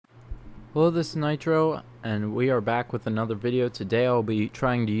Hello, this is Nitro, and we are back with another video. Today I'll be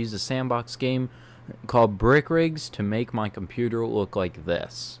trying to use a sandbox game called Brick Rigs to make my computer look like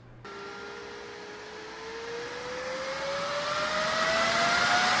this.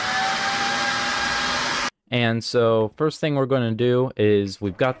 And so, first thing we're going to do is,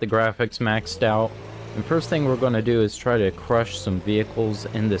 we've got the graphics maxed out, and first thing we're going to do is try to crush some vehicles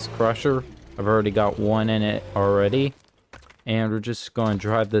in this crusher. I've already got one in it already. And we're just going to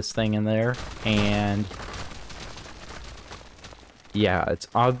drive this thing in there, and yeah, it's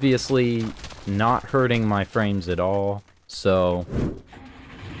obviously not hurting my frames at all. So,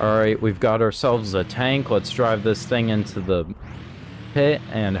 alright, we've got ourselves a tank. Let's drive this thing into the pit,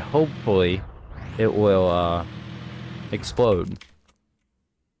 and hopefully it will explode.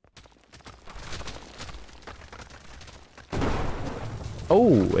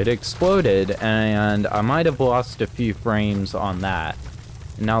 Oh, it exploded, and I might have lost a few frames on that.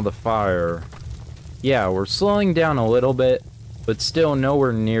 Now the fire. Yeah, we're slowing down a little bit, but still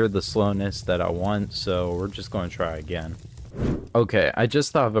nowhere near the slowness that I want, so we're just going to try again. Okay, I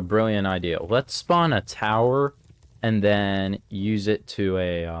just thought of a brilliant idea. Let's spawn a tower, and then use it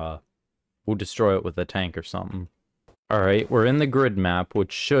to we'll destroy it with a tank or something. Alright, we're in the grid map,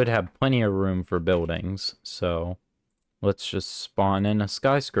 which should have plenty of room for buildings, so let's just spawn in a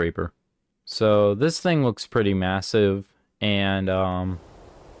skyscraper. So this thing looks pretty massive, and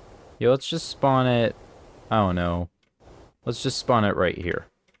yeah, let's just spawn it, I don't know, let's just spawn it right here.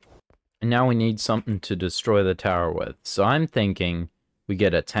 And now we need something to destroy the tower with, so I'm thinking we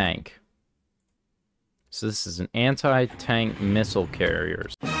get a tank. So this is an anti-tank missile carrier.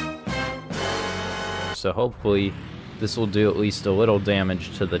 So hopefully this will do at least a little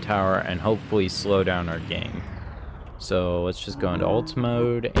damage to the tower and hopefully slow down our game. So let's just go into ult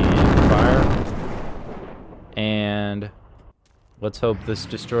mode and fire. And let's hope this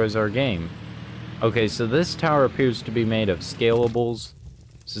destroys our game. Okay, so this tower appears to be made of scalables.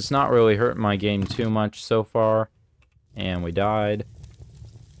 So it's not really hurting my game too much so far. And we died.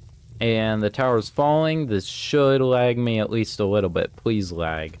 And the tower's falling. This should lag me at least a little bit. Please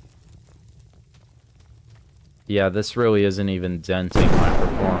lag. Yeah, this really isn't even denting my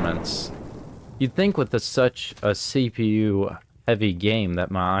performance. You'd think with such a CPU-heavy game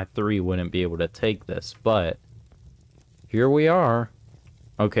that my i3 wouldn't be able to take this, but here we are.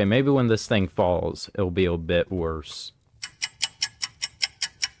 Okay, maybe when this thing falls, it'll be a bit worse.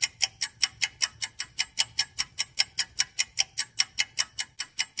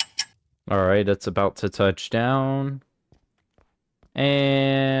 Alright, it's about to touch down.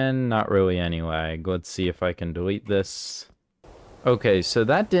 And not really any lag. Let's see if I can delete this. Okay, so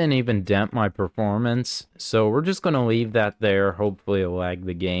that didn't even dent my performance, so we're just going to leave that there. Hopefully it'll lag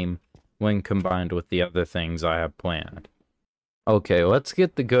the game when combined with the other things I have planned. Okay, let's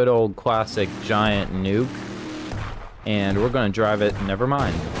get the good old classic giant nuke, and we're going to drive it, never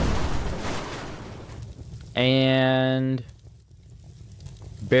mind. And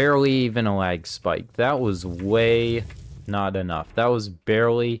barely even a lag spike. That was way not enough. That was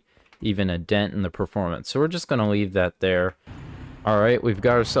barely even a dent in the performance, so we're just going to leave that there. Alright, we've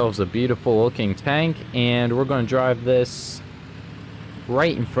got ourselves a beautiful looking tank, and we're going to drive this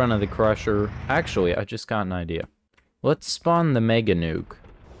right in front of the crusher. Actually, I just got an idea. Let's spawn the mega nuke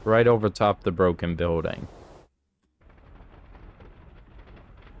right over top the broken building.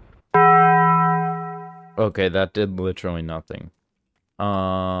 Okay, that did literally nothing.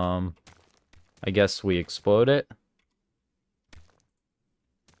 I guess we explode it.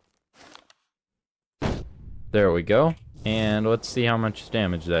 There we go. And let's see how much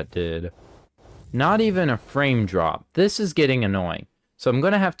damage that did. Not even a frame drop. This is getting annoying. So I'm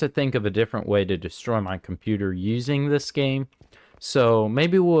going to have to think of a different way to destroy my computer using this game. So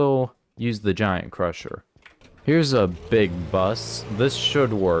maybe we'll use the giant crusher. Here's a big bus. This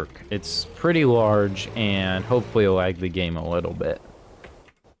should work. It's pretty large and hopefully it'll lag the game a little bit.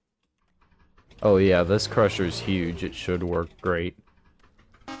 Oh yeah, this crusher's huge. It should work great.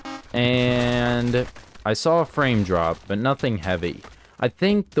 And I saw a frame drop, but nothing heavy. I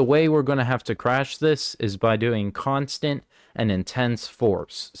think the way we're going to have to crash this is by doing constant and intense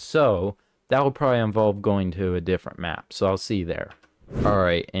force. So, that will probably involve going to a different map, so I'll see you there.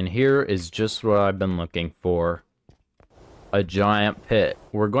 Alright, and here is just what I've been looking for. A giant pit.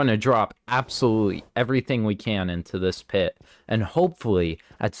 We're going to drop absolutely everything we can into this pit, and hopefully,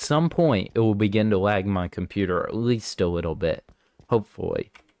 at some point, it will begin to lag my computer at least a little bit.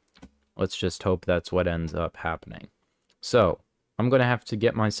 Hopefully. Let's just hope that's what ends up happening. So, I'm going to have to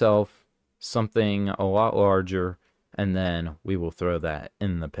get myself something a lot larger, and then we will throw that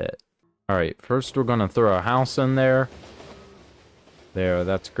in the pit. Alright, first we're going to throw a house in there. There,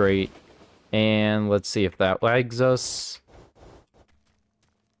 that's great. And let's see if that lags us.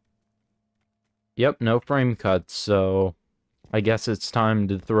 Yep, no frame cuts, so I guess it's time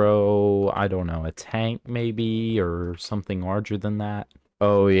to throw, I don't know, a tank maybe, or something larger than that.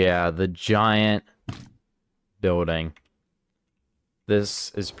 Oh yeah, the giant building.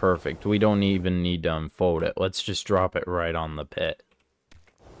 This is perfect. We don't even need to unfold it. Let's just drop it right on the pit.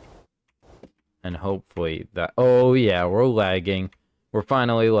 And hopefully that... Oh yeah, we're lagging. We're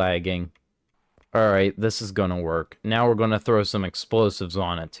finally lagging. Alright, this is gonna work. Now we're gonna throw some explosives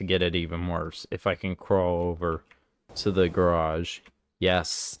on it to get it even worse. If I can crawl over to the garage.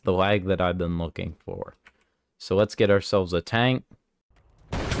 Yes, the lag that I've been looking for. So let's get ourselves a tank.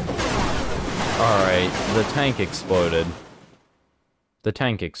 Alright, the tank exploded. The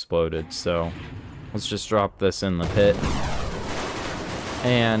tank exploded, so let's just drop this in the pit.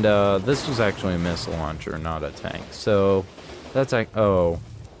 And this was actually a missile launcher, not a tank. So that's like, oh,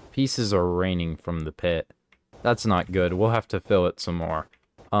 pieces are raining from the pit. That's not good. We'll have to fill it some more.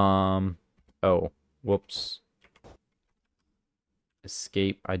 Oh, whoops.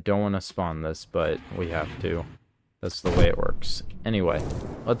 Escape. I don't want to spawn this, but we have to. That's the way it works. Anyway,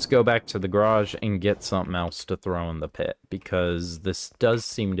 let's go back to the garage and get something else to throw in the pit, because this does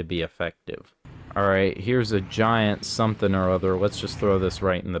seem to be effective. Alright, here's a giant something or other. Let's just throw this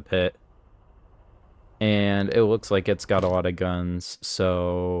right in the pit. And it looks like it's got a lot of guns,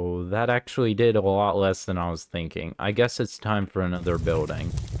 so that actually did a lot less than I was thinking. I guess it's time for another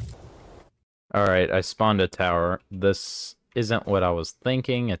building. Alright, I spawned a tower. This isn't what I was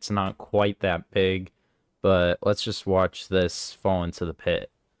thinking. It's not quite that big. But let's just watch this fall into the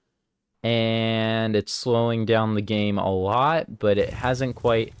pit. And it's slowing down the game a lot, but it hasn't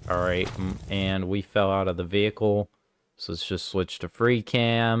quite... Alright, and we fell out of the vehicle. So let's just switch to free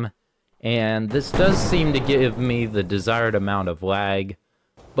cam. And this does seem to give me the desired amount of lag.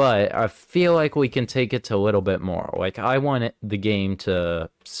 But I feel like we can take it to a little bit more. Like, I want the game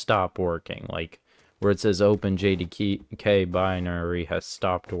to stop working. Like, where it says OpenJDK binary has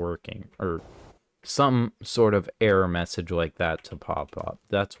stopped working. Or... some sort of error message like that to pop up.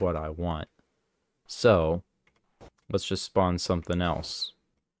 That's what I want. So, let's just spawn something else.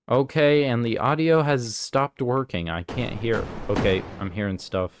 Okay, and the audio has stopped working. I can't hear. Okay, I'm hearing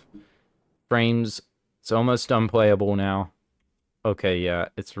stuff. Frames, it's almost unplayable now. Okay, yeah,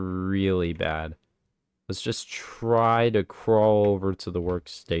 it's really bad. Let's just try to crawl over to the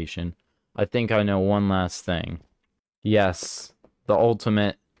workstation. I think I know one last thing. Yes, the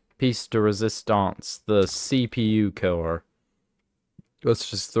ultimate piece de resistance, the CPU killer. Let's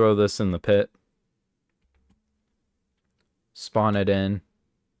just throw this in the pit. Spawn it in.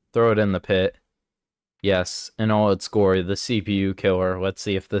 Throw it in the pit. Yes, in all its glory, the CPU killer. Let's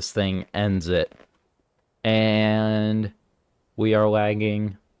see if this thing ends it. And we are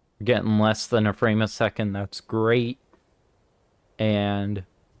lagging. We're getting less than a frame a second. That's great. And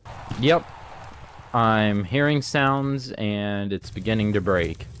yep, I'm hearing sounds and it's beginning to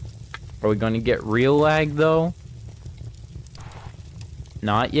break. Are we going to get real lag, though?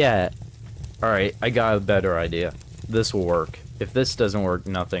 Not yet. Alright, I got a better idea. This will work. If this doesn't work,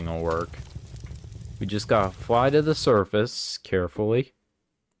 nothing will work. We just gotta fly to the surface, carefully.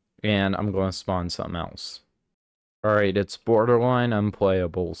 And I'm going to spawn something else. Alright, it's borderline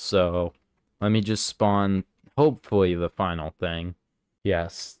unplayable, so... let me just spawn, hopefully, the final thing.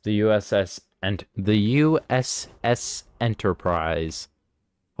 Yes, the USS Enterprise.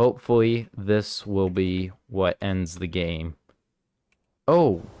 Hopefully, this will be what ends the game.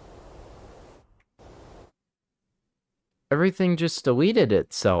 Oh! Everything just deleted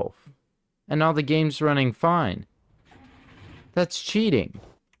itself. And now the game's running fine. That's cheating.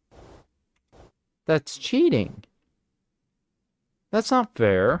 That's cheating. That's not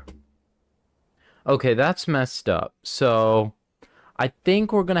fair. Okay, that's messed up. So, I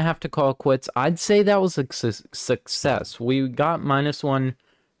think we're gonna have to call quits. I'd say that was a success. We got -1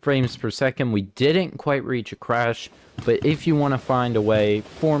 frames per second. We didn't quite reach a crash, but if you want to find a way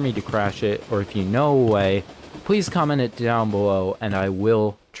for me to crash it, or if you know a way, please comment it down below and I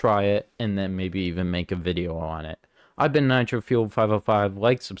will try it and then maybe even make a video on it. I've been NitroFueled505.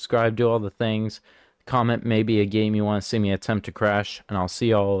 Like, subscribe, do all the things. Comment maybe a game you want to see me attempt to crash, and I'll see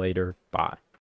y'all later. Bye.